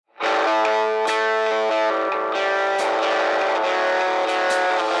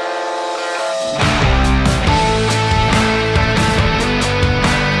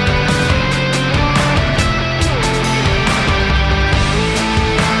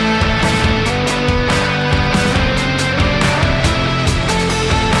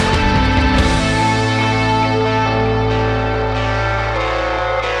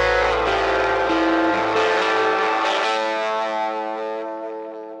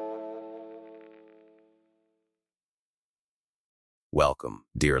Welcome,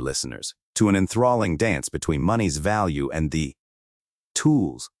 dear listeners, to an enthralling dance between money's value and the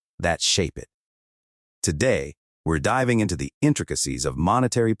tools that shape it. Today, we're diving into the intricacies of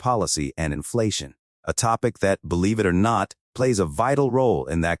monetary policy and inflation, a topic that, believe it or not, plays a vital role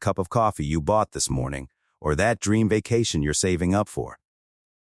in that cup of coffee you bought this morning or that dream vacation you're saving up for.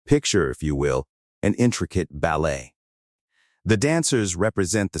 Picture, if you will, an intricate ballet. The dancers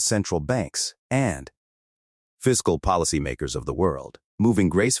represent the central banks and fiscal policymakers of the world, moving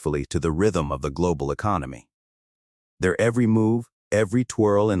gracefully to the rhythm of the global economy. Their every move, every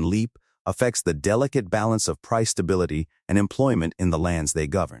twirl and leap affects the delicate balance of price stability and employment in the lands they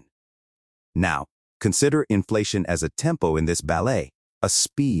govern. Now, consider inflation as a tempo in this ballet, a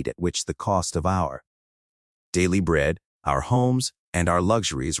speed at which the cost of our daily bread, our homes, and our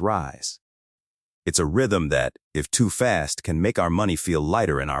luxuries rise. It's a rhythm that, if too fast, can make our money feel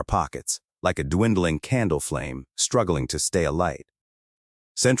lighter in our pockets, like a dwindling candle flame struggling to stay alight.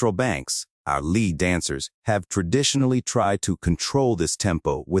 Central banks, our lead dancers, have traditionally tried to control this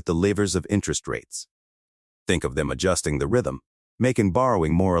tempo with the levers of interest rates. Think of them adjusting the rhythm, making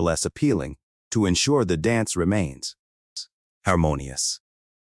borrowing more or less appealing, to ensure the dance remains harmonious.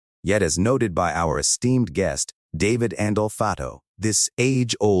 Yet, as noted by our esteemed guest, David Andolfatto, this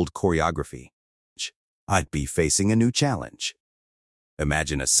age-old choreography, I'd be facing a new challenge.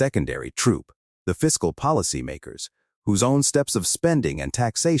 Imagine a secondary troupe, the fiscal policymakers, whose own steps of spending and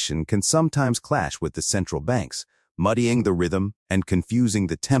taxation can sometimes clash with the central banks, muddying the rhythm and confusing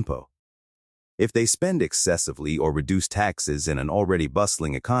the tempo. If they spend excessively or reduce taxes in an already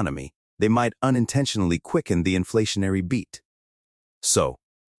bustling economy, they might unintentionally quicken the inflationary beat. So,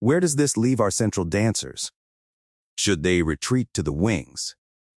 where does this leave our central dancers? Should they retreat to the wings?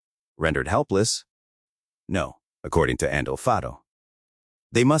 Rendered helpless? No, according to Andolfatto.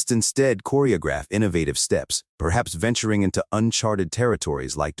 They must instead choreograph innovative steps, perhaps venturing into uncharted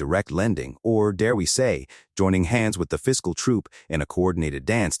territories like direct lending or, dare we say, joining hands with the fiscal troupe in a coordinated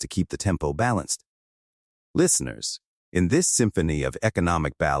dance to keep the tempo balanced. Listeners, in this symphony of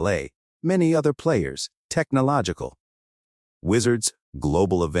economic ballet, many other players, technological wizards,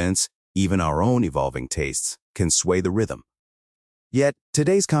 global events, even our own evolving tastes, can sway the rhythm. Yet,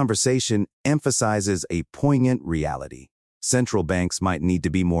 today's conversation emphasizes a poignant reality. Central banks might need to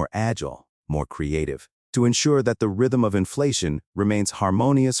be more agile, more creative, to ensure that the rhythm of inflation remains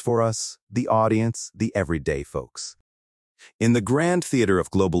harmonious for us, the audience, the everyday folks. In the grand theater of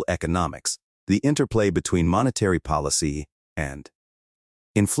global economics, the interplay between monetary policy and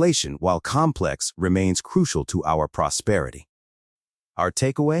inflation, while complex, remains crucial to our prosperity. Our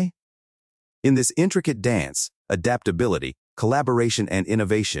takeaway? In this intricate dance, adaptability, collaboration, and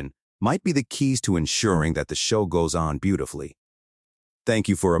innovation might be the keys to ensuring that the show goes on beautifully. Thank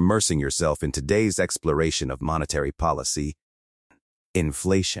you for immersing yourself in today's exploration of monetary policy,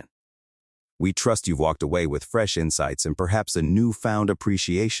 inflation. We trust you've walked away with fresh insights and perhaps a newfound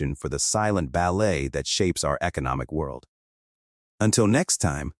appreciation for the silent ballet that shapes our economic world. Until next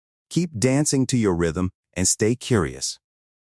time, keep dancing to your rhythm and stay curious.